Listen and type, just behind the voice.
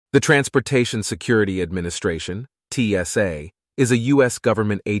The Transportation Security Administration, TSA, is a U.S.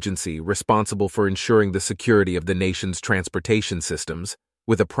 government agency responsible for ensuring the security of the nation's transportation systems,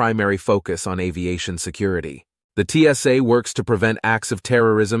 with a primary focus on aviation security. The TSA works to prevent acts of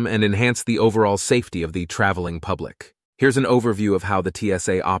terrorism and enhance the overall safety of the traveling public. Here's an overview of how the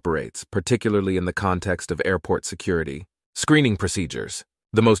TSA operates, particularly in the context of airport security. Screening procedures.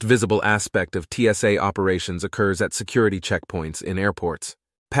 The most visible aspect of TSA operations occurs at security checkpoints in airports.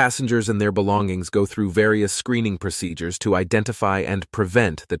 Passengers and their belongings go through various screening procedures to identify and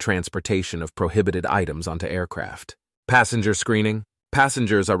prevent the transportation of prohibited items onto aircraft. Passenger screening.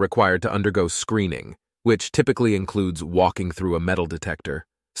 Passengers are required to undergo screening, which typically includes walking through a metal detector,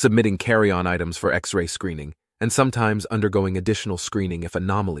 submitting carry-on items for X-ray screening, and sometimes undergoing additional screening if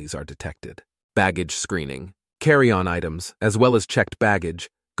anomalies are detected. Baggage screening. Carry-on items, as well as checked baggage,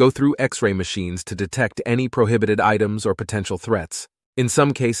 go through X-ray machines to detect any prohibited items or potential threats. In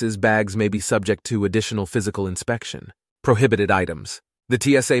some cases, bags may be subject to additional physical inspection. Prohibited items. The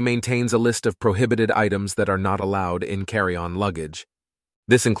TSA maintains a list of prohibited items that are not allowed in carry-on luggage.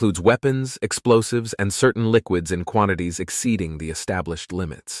 This includes weapons, explosives, and certain liquids in quantities exceeding the established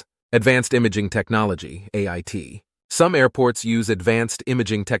limits. Advanced Imaging Technology, AIT. Some airports use advanced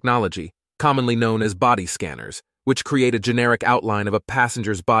imaging technology, commonly known as body scanners, which create a generic outline of a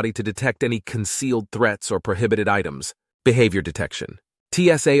passenger's body to detect any concealed threats or prohibited items. Behavior detection.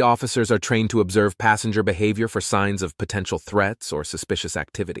 TSA officers are trained to observe passenger behavior for signs of potential threats or suspicious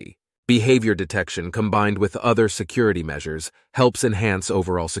activity. Behavior detection, combined with other security measures, helps enhance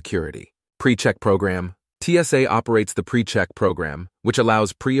overall security. Pre-check program. TSA operates the pre-check program, which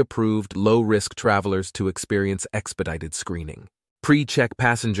allows pre-approved, low-risk travelers to experience expedited screening. Pre-check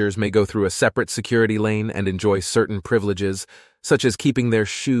passengers may go through a separate security lane and enjoy certain privileges, such as keeping their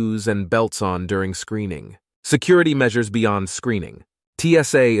shoes and belts on during screening. Security measures beyond screening.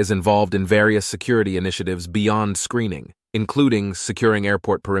 TSA is involved in various security initiatives beyond screening, including securing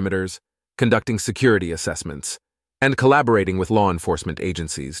airport perimeters, conducting security assessments, and collaborating with law enforcement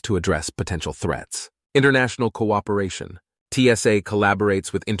agencies to address potential threats. International cooperation. TSA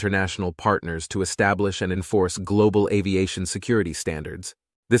collaborates with international partners to establish and enforce global aviation security standards.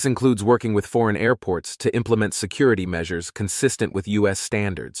 This includes working with foreign airports to implement security measures consistent with U.S.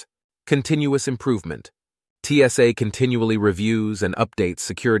 standards. Continuous improvement. TSA continually reviews and updates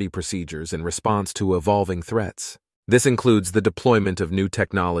security procedures in response to evolving threats. This includes the deployment of new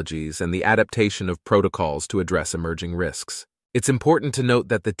technologies and the adaptation of protocols to address emerging risks. It's important to note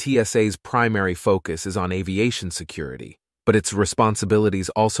that the TSA's primary focus is on aviation security, but its responsibilities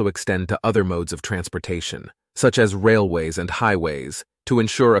also extend to other modes of transportation, such as railways and highways, to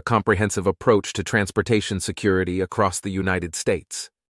ensure a comprehensive approach to transportation security across the United States.